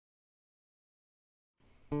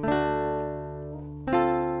Sometimes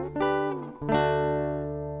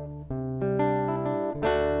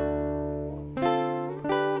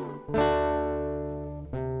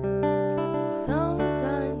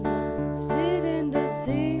I sit in the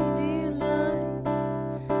city lights,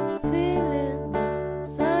 feeling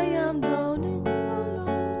as I am drowning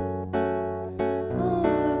alone. All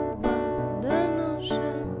around an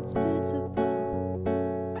ocean splits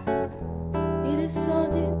apart. It is so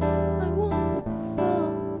deep I won't fall.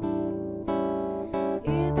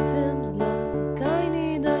 It seems like I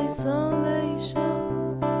need isolation.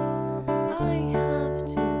 I have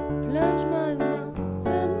to plunge my mouth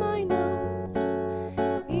and my nose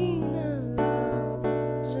in a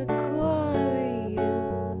large aquarium.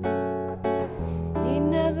 It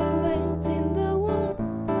never waits in the water.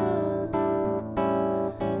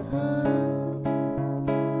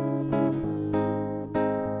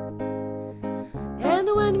 And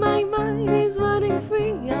when my mind is running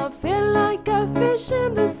free, I feel like a fish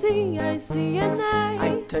in the sea. I see an egg,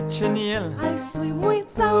 I touch an eel, I swim with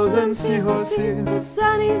thousand seahorses. The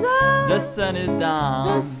sun is up, the sun is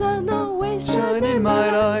down, the sun always shines in my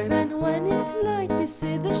life. And when it's light, we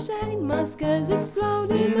see the shine, my skies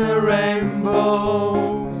explode in a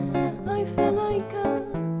rainbow. I feel like a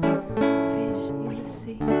fish in the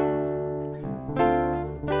sea.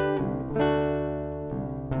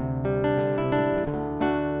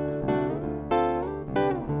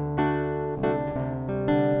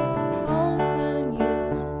 All the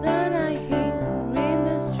news that I hear in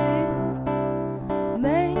the street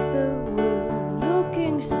make the world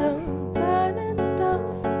looking so bad and tough.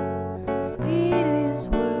 It is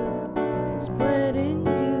worth spreading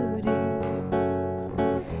beauty,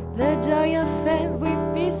 the joy of every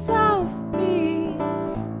piece of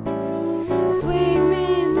peace,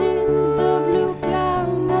 swimming in the blue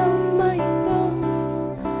cloud of my thoughts.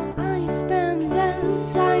 I spend the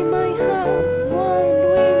time I have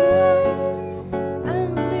wondering why,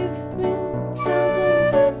 and if it doesn't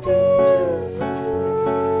fit you,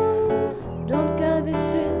 don't care, this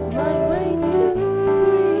is my way to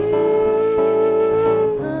breathe.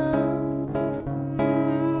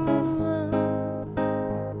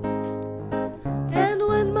 And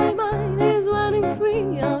when my mind is running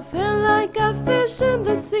free, I feel like a fish in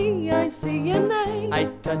the sea. I see an egg, I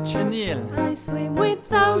touch an eel, I swim with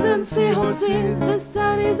thousand seahorses. The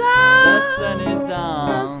sun is the up, sun is the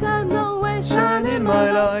down, sun always shine in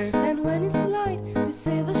my life. And when it's light, we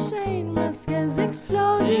see the shine, my skies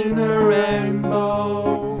explode In a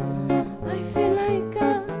rainbow. I feel like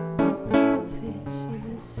a fish in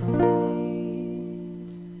the sea.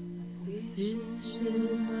 Fish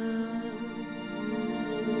in the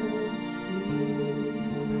sea.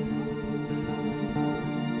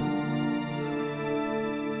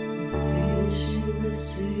 Fish in the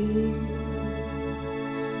sea.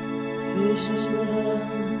 Fish in the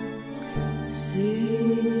sea.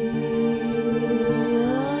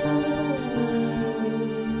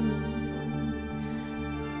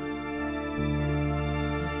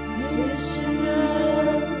 Fish in